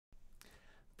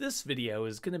This video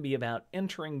is going to be about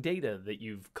entering data that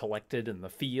you've collected in the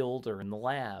field or in the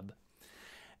lab.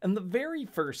 And the very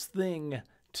first thing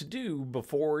to do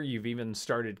before you've even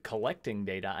started collecting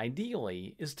data,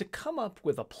 ideally, is to come up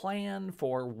with a plan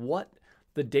for what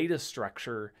the data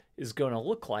structure is going to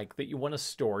look like that you want to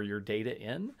store your data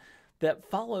in that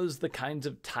follows the kinds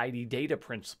of tidy data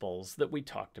principles that we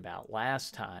talked about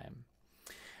last time.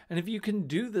 And if you can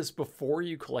do this before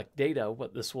you collect data,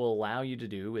 what this will allow you to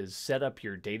do is set up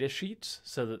your data sheets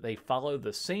so that they follow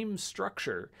the same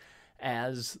structure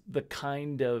as the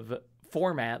kind of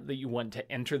format that you want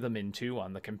to enter them into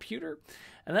on the computer.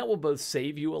 And that will both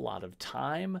save you a lot of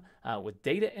time with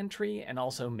data entry and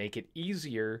also make it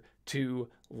easier to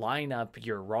line up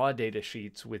your raw data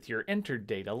sheets with your entered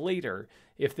data later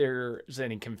if there's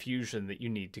any confusion that you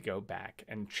need to go back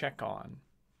and check on.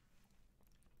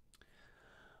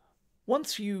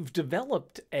 Once you've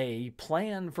developed a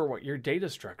plan for what your data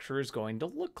structure is going to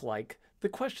look like, the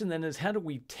question then is, how do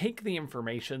we take the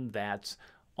information that's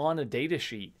on a data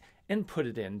sheet and put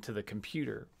it into the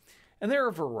computer? And there are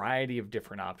a variety of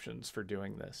different options for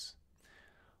doing this.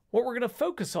 What we're going to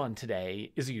focus on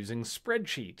today is using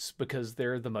spreadsheets because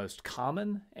they're the most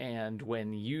common and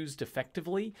when used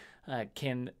effectively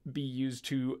can be used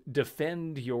to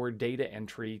defend your data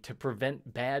entry to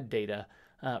prevent bad data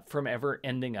from ever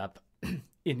ending up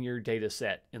in your data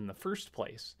set in the first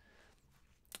place.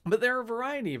 But there are a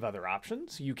variety of other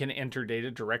options. You can enter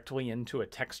data directly into a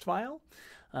text file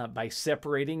by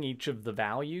separating each of the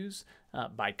values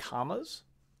by commas.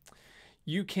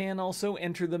 You can also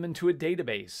enter them into a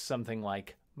database, something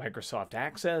like Microsoft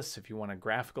Access if you want a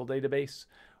graphical database,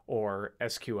 or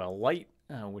SQLite,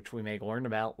 which we may learn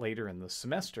about later in the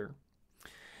semester.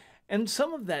 And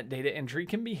some of that data entry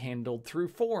can be handled through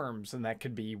forms, and that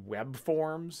could be web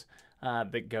forms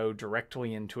that go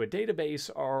directly into a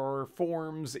database, or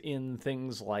forms in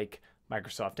things like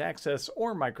Microsoft Access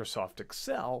or Microsoft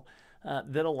Excel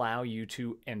that allow you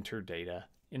to enter data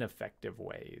in effective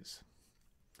ways.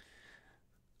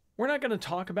 We're not going to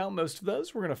talk about most of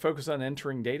those. We're going to focus on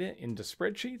entering data into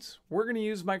spreadsheets. We're going to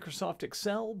use Microsoft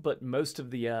Excel, but most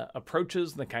of the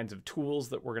approaches and the kinds of tools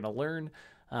that we're going to learn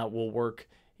will work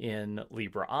in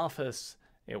LibreOffice.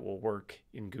 It will work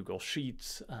in Google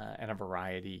Sheets and a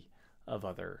variety of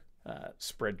other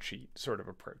spreadsheet sort of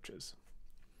approaches.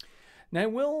 Now, I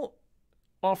will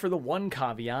offer the one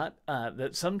caveat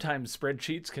that sometimes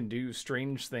spreadsheets can do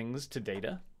strange things to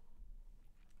data.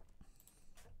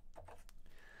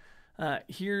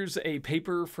 Here's a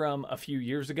paper from a few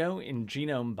years ago in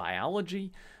Genome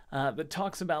Biology that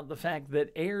talks about the fact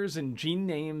that errors in gene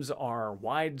names are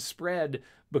widespread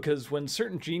because when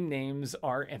certain gene names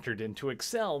are entered into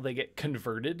Excel, they get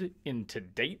converted into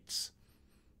dates.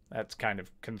 That's kind of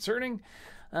concerning.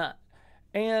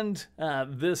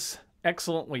 This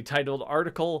excellently titled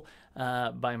article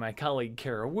by my colleague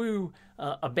Kara Wu,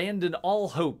 "Abandon all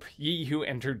hope, ye who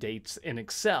enter dates in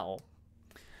Excel."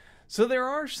 So there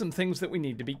are some things that we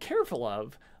need to be careful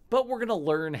of, but we're going to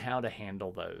learn how to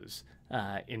handle those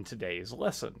in today's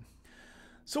lesson.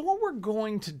 So what we're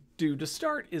going to do to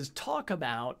start is talk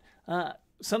about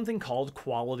something called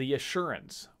quality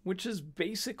assurance, which is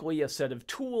basically a set of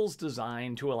tools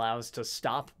designed to allow us to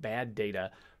stop bad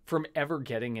data from ever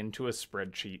getting into a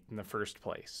spreadsheet in the first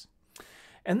place.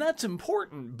 And that's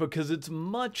important because it's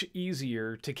much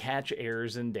easier to catch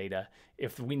errors in data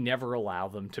if we never allow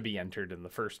them to be entered in the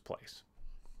first place.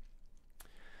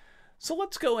 So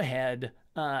let's go ahead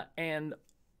and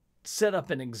set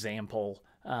up an example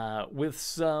with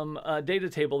some data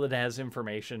table that has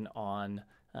information on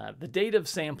the date of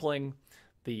sampling,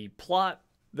 the plot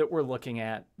that we're looking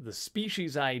at, the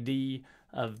species ID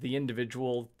of the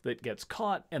individual that gets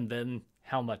caught, and then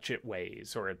how much it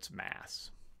weighs or its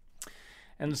mass.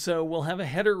 And so we'll have a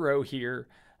header row here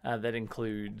that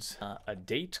includes a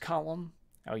date column.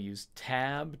 I'll use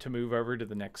tab to move over to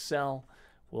the next cell.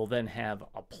 We'll then have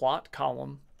a plot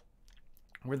column.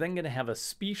 We're then going to have a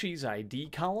species ID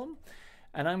column,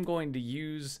 and I'm going to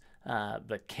use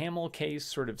the camel case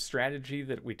sort of strategy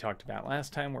that we talked about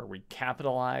last time, where we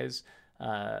capitalize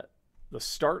the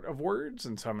start of words,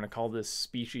 and so I'm going to call this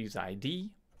species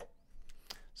ID.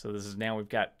 So this is now we've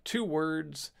got two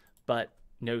words, but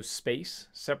no space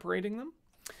separating them.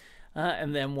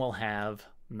 And then we'll have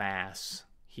mass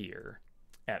here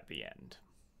at the end.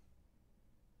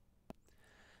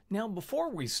 Now, before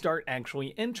we start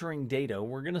actually entering data,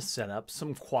 we're going to set up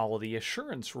some quality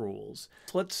assurance rules.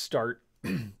 Let's start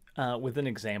with an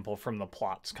example from the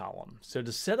plots column. So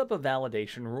to set up a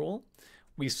validation rule,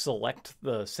 we select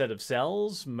the set of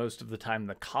cells, most of the time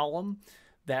the column,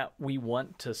 that we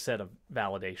want to set a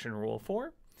validation rule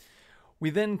for. We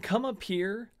then come up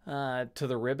here to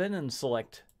the ribbon and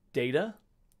select Data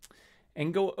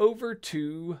and go over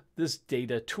to this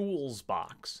Data Tools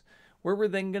box where we're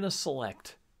then going to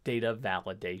select Data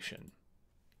Validation.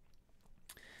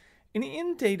 And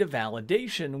in Data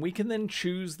Validation, we can then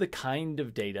choose the kind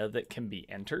of data that can be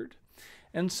entered.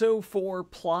 And so for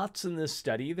plots in this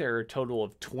study, there are a total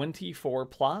of 24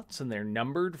 plots, and they're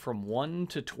numbered from 1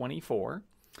 to 24.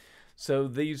 So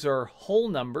these are whole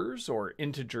numbers or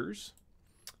integers.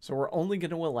 So we're only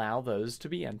going to allow those to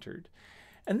be entered.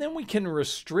 And then we can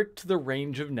restrict the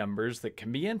range of numbers that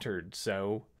can be entered.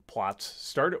 So plots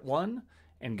start at 1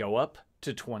 and go up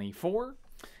to 24.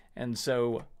 And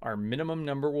so our minimum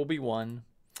number will be 1,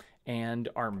 and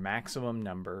our maximum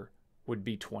number would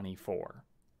be 24.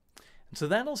 And so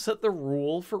that'll set the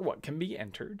rule for what can be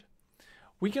entered.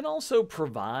 We can also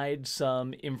provide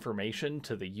some information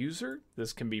to the user.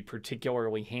 This can be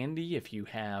particularly handy if you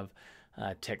have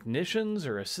technicians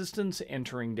or assistants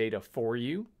entering data for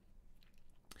you.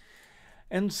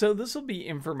 And so this will be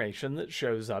information that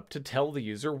shows up to tell the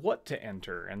user what to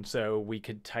enter. And so we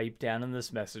could type down in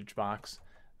this message box,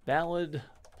 valid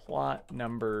plot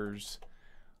numbers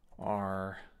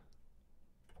are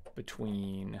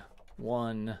between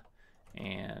 1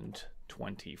 and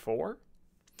 24.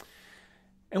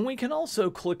 And we can also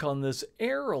click on this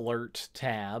Error Alert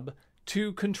tab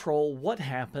to control what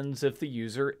happens if the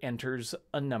user enters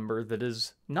a number that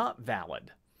is not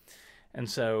valid. And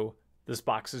so this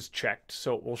box is checked,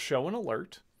 so it will show an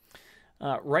alert.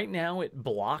 Right now, it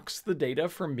blocks the data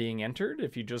from being entered.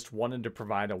 If you just wanted to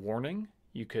provide a warning,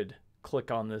 you could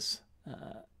click on this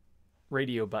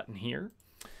radio button here.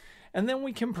 And then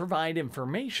we can provide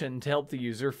information to help the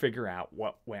user figure out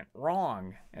what went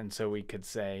wrong. And so we could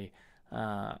say,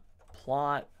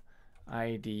 plot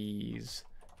IDs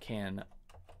can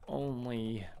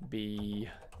only be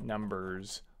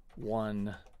numbers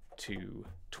 1 to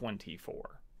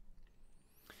 24.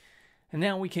 And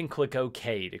now we can click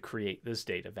OK to create this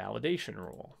data validation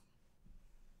rule.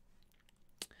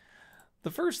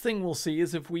 The first thing we'll see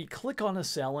is if we click on a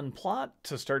cell and plot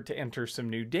to start to enter some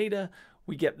new data,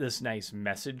 we get this nice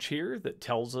message here that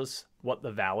tells us what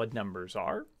the valid numbers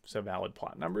are. So valid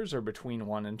plot numbers are between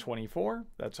 1 and 24.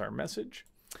 That's our message.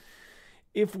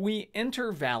 If we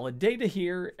enter valid data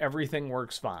here, everything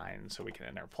works fine. So we can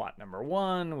enter plot number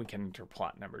 1, we can enter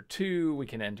plot number 2, we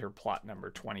can enter plot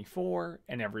number 24,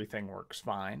 and everything works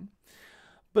fine.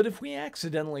 But if we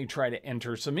accidentally try to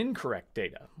enter some incorrect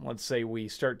data, let's say we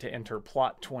start to enter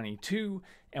plot 22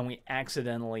 and we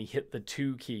accidentally hit the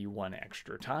 2 key one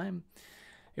extra time,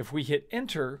 if we hit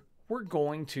enter, we're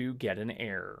going to get an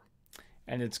error.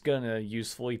 And it's going to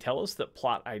usefully tell us that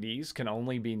plot IDs can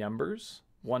only be numbers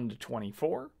 1 to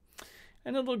 24.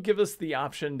 And it'll give us the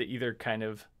option to either kind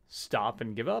of stop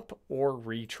and give up or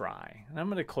retry. And I'm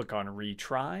going to click on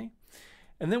retry.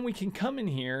 And then we can come in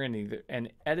here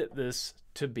and edit this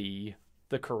to be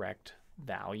the correct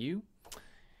value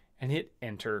and hit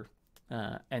enter,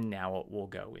 and now it will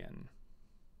go in.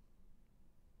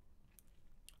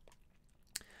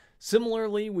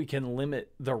 Similarly, we can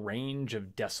limit the range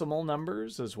of decimal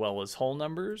numbers as well as whole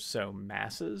numbers. So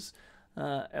masses,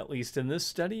 at least in this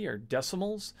study, are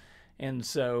decimals. And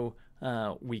so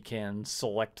we can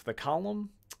select the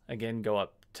column, again, go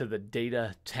up to the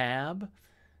Data tab,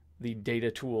 the Data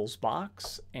Tools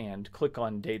box, and click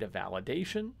on Data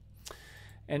Validation.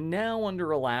 And now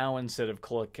under Allow, instead of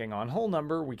clicking on whole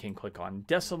number, we can click on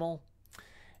decimal.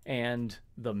 And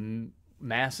the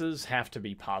masses have to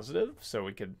be positive, so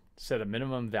we could set a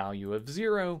minimum value of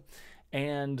 0.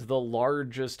 And the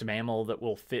largest mammal that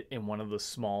will fit in one of the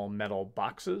small metal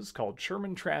boxes called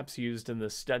Sherman traps used in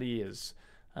this study is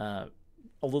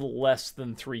a little less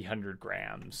than 300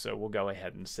 grams. So we'll go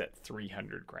ahead and set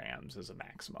 300 grams as a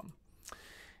maximum.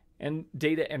 And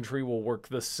data entry will work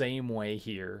the same way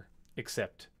here,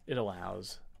 except it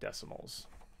allows decimals.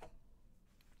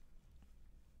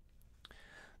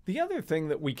 The other thing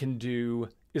that we can do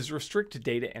is restrict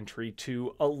data entry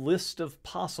to a list of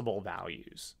possible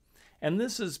values. And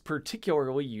this is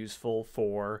particularly useful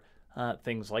for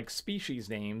things like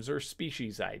species names or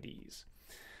species IDs.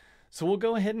 So we'll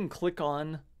go ahead and click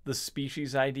on the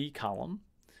species ID column.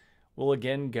 We'll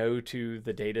again go to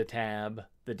the Data tab,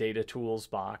 the Data Tools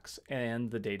box,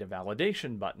 and the Data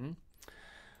Validation button.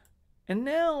 And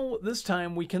now, this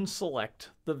time, we can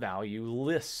select the value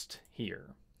list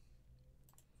here.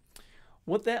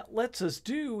 What that lets us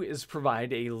do is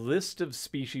provide a list of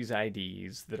species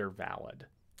IDs that are valid.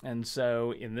 And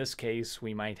so in this case,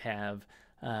 we might have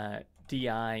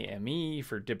DIME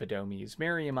for Dipodomys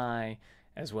merriami,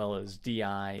 as well as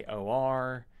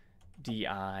DIOR,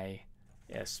 DISP,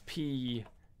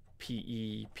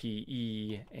 PE,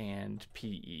 PE, and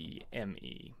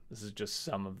PEME. This is just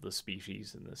some of the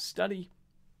species in this study.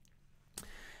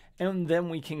 And then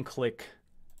we can click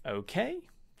OK.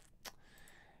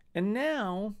 And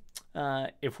now,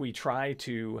 if we try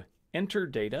to enter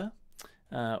data,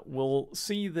 we'll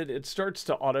see that it starts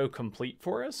to auto-complete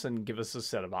for us and give us a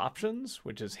set of options,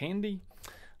 which is handy.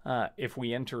 If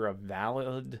we enter a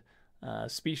valid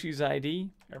species ID,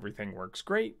 everything works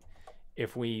great.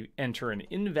 If we enter an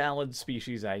invalid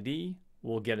species ID,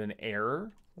 we'll get an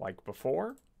error like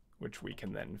before, which we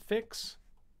can then fix.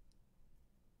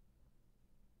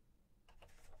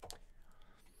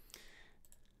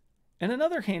 And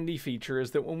another handy feature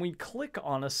is that when we click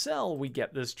on a cell, we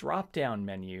get this drop-down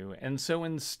menu. And so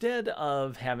instead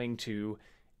of having to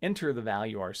enter the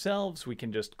value ourselves, we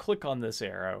can just click on this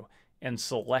arrow and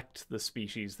select the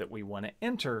species that we want to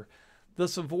enter,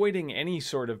 thus avoiding any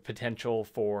sort of potential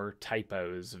for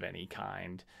typos of any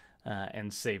kind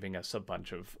and saving us a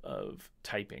bunch of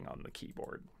typing on the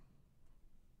keyboard.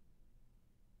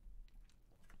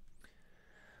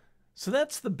 So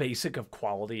that's the basic of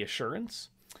quality assurance.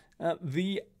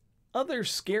 The other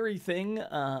scary thing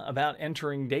about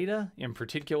entering data, in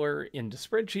particular into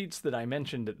spreadsheets that I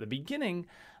mentioned at the beginning,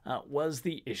 was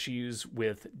the issues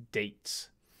with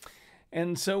dates.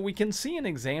 And so we can see an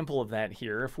example of that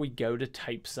here if we go to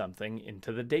type something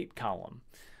into the date column.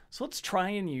 So let's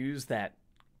try and use that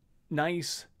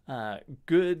nice,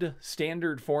 good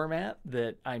standard format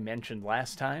that I mentioned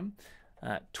last time,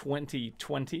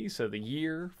 2020, so the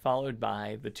year, followed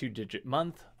by the 2-digit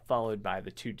month, followed by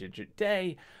the 2-digit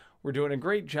day. We're doing a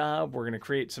great job. We're going to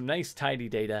create some nice tidy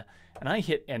data, and I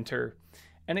hit enter,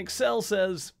 and Excel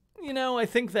says, you know, I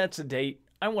think that's a date.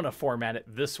 I want to format it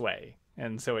this way.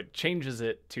 And so it changes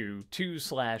it to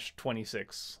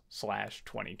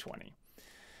 2/26/2020.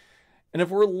 And if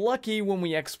we're lucky when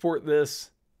we export this,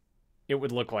 it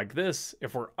would look like this.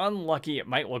 If we're unlucky, it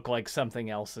might look like something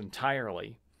else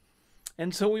entirely.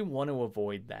 And so we want to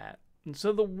avoid that. And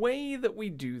so the way that we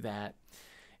do that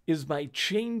is by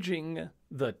changing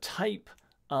the type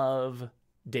of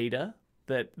data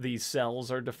that these cells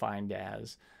are defined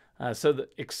as, so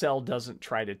that Excel doesn't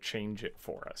try to change it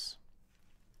for us.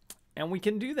 And we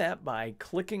can do that by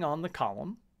clicking on the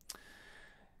column,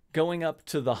 going up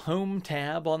to the Home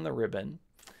tab on the ribbon,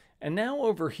 and now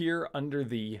over here under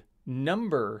the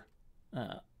number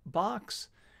box,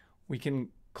 we can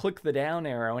click the down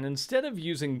arrow, and instead of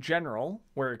using General,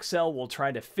 where Excel will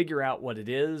try to figure out what it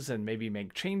is and maybe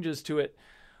make changes to it,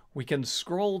 we can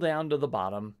scroll down to the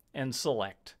bottom and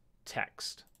select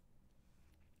Text.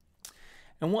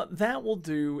 And what that will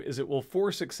do is it will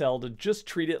force Excel to just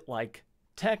treat it like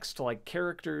text, like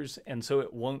characters, and so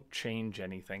it won't change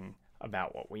anything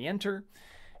about what we enter.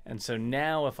 And so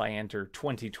now if I enter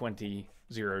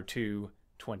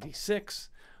 2020-02-26,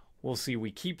 we'll see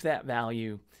we keep that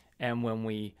value, and when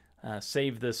we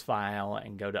save this file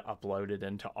and go to upload it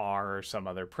into R or some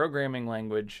other programming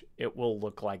language, it will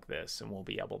look like this, and we'll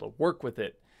be able to work with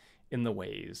it in the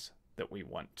ways that we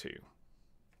want to.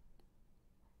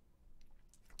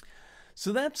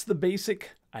 So that's the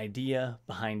basic idea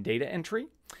behind data entry.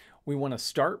 We want to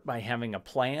start by having a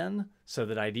plan so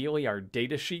that ideally our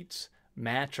data sheets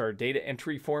match our data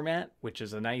entry format, which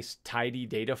is a nice tidy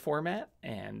data format,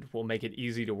 and will make it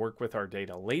easy to work with our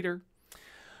data later.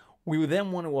 We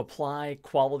then want to apply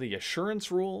quality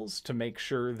assurance rules to make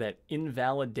sure that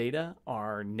invalid data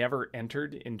are never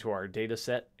entered into our data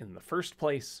set in the first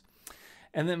place.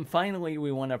 And then finally,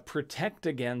 we want to protect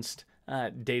against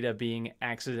data being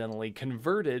accidentally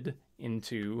converted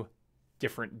into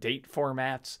different date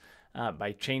formats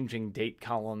by changing date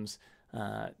columns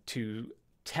to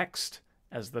text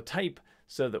as the type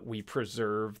so that we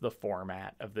preserve the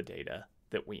format of the data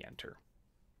that we enter.